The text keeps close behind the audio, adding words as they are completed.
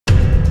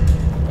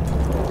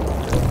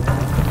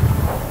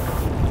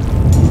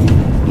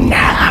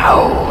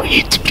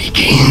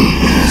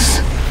begins.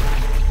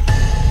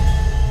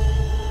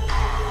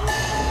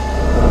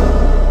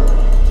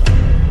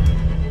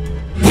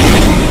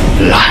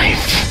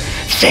 Life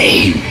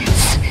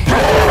fades,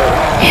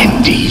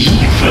 and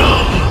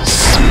evil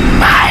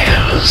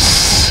smiles.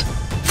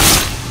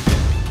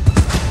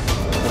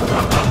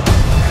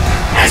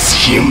 As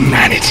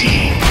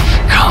humanity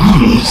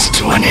comes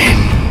to an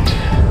end,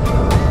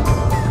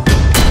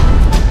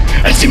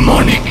 a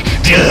demonic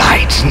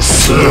delight in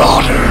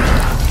slaughter,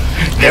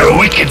 their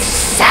wicked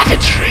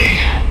savagery.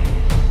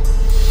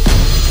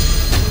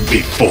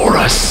 Before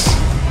us,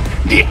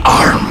 the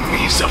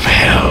armies of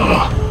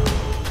hell.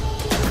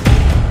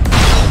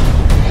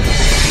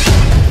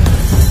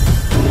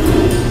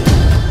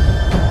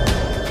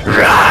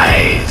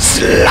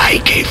 Rise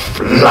like a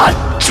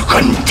flood to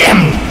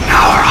condemn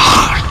our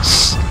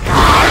hearts.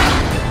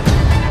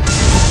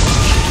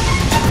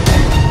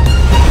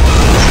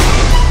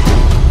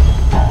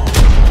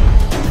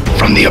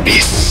 From the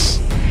abyss,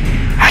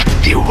 at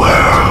the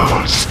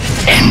world's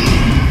end.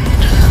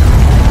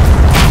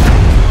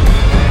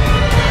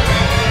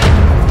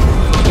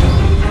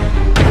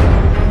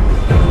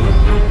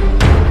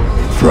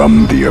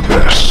 From the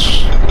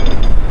abyss,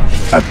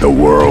 at the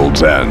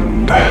world's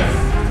end.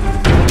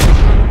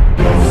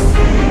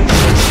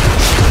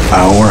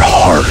 Our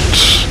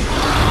hearts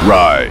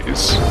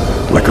rise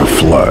like a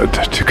flood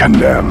to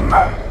condemn.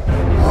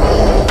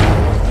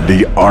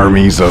 The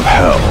armies of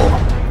hell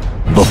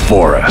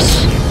before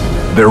us,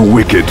 their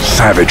wicked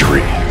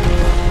savagery,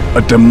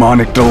 a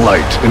demonic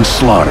delight in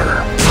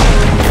slaughter,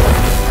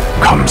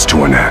 comes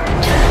to an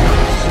end.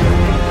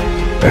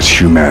 As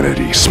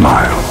humanity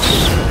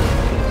smiles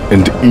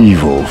and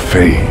evil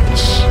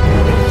fades,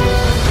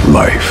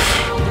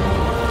 life,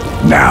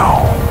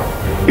 now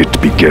it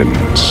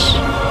begins.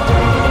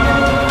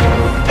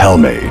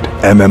 Hellmade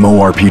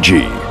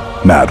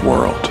MMORPG Mad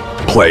World.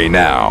 Play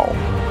now.